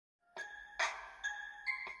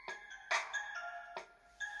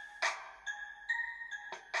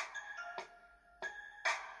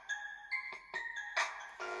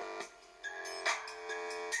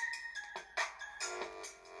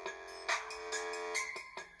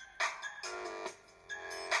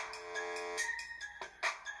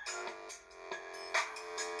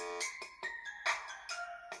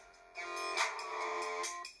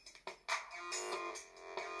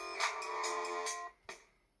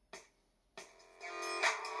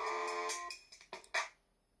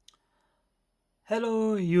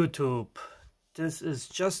Hello YouTube, this is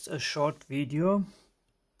just a short video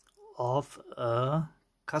of a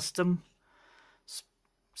custom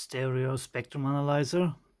stereo spectrum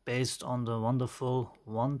analyzer based on the wonderful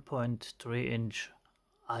 1.3 inch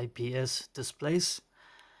IPS displays,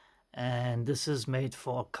 and this is made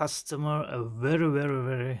for a customer, a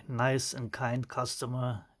very nice and kind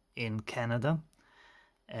customer in Canada,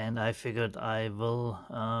 and I figured I will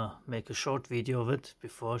make a short video of it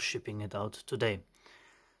before shipping it out today.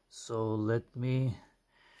 So let me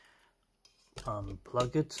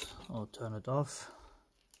unplug it or turn it off.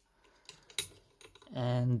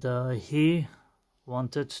 And he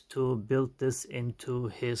wanted to build this into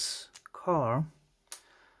his car,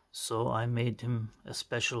 so I made him a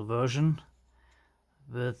special version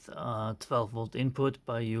with a 12 volt input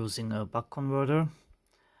by using a buck converter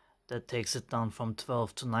that takes it down from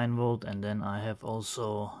 12 to 9 volt, and then I have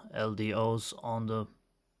also LDOs on the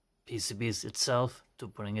PCBs itself to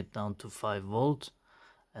bring it down to 5 volt,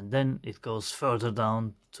 and then it goes further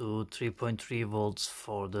down to 3.3 volts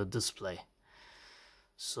for the display.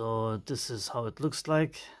 So this is how it looks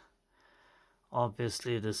like.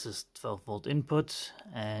 Obviously this is 12 volt input,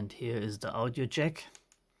 and here is the audio jack,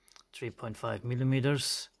 3.5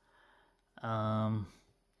 millimeters.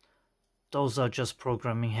 Those are just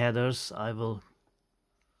programming headers. I don't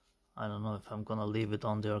know if I'm gonna leave it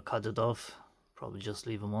on there or cut it off. Probably just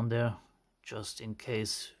leave them on there just in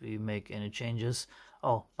case we make any changes.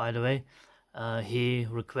 Oh, by the way, he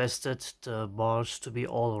requested the bars to be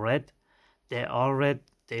all red. They are red.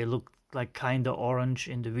 They look like kinda orange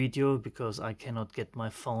in the video because I cannot get my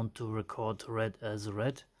phone to record red as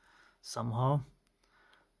red somehow.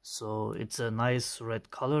 So it's a nice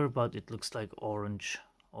red color, but it looks like orange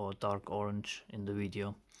or dark orange in the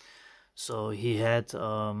video. So he had,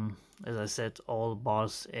 as I said, all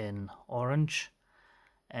bars in orange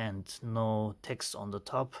and no text on the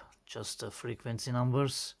top, just the frequency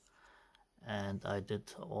numbers. And I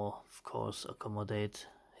did, of course, accommodate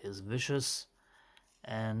his wishes.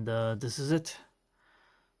 And this is it.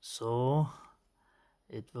 So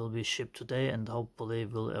it will be shipped today and hopefully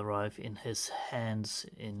will arrive in his hands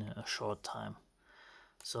in a short time.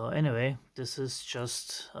 So anyway, this is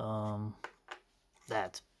just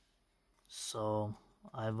that. So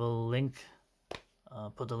I will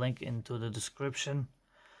put a link into the description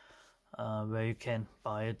where you can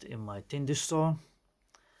buy it in my H.E.D.S. store.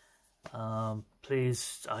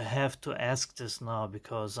 Please, I have to ask this now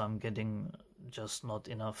because I'm getting just not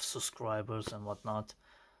enough subscribers and whatnot.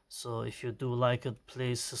 So if you do like it,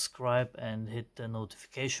 please subscribe and hit the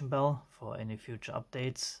notification bell for any future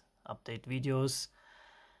update videos.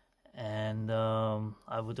 And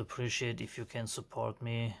I would appreciate if you can support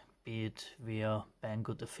me, be it via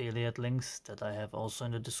Banggood affiliate links that I have also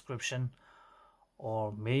in the description,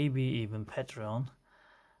 or maybe even Patreon.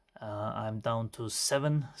 I'm down to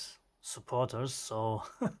 7 supporters, so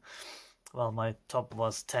well, my top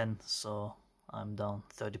was 10, so I'm down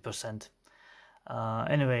 30%.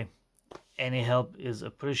 Anyway, any help is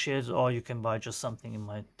appreciated, or you can buy just something in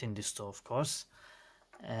my H.E.D.S. store, of course.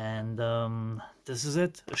 And this is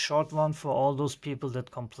it, a short one for all those people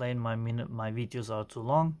that complain my videos are too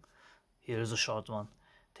long. Here is a short one.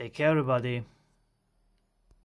 Take care, everybody.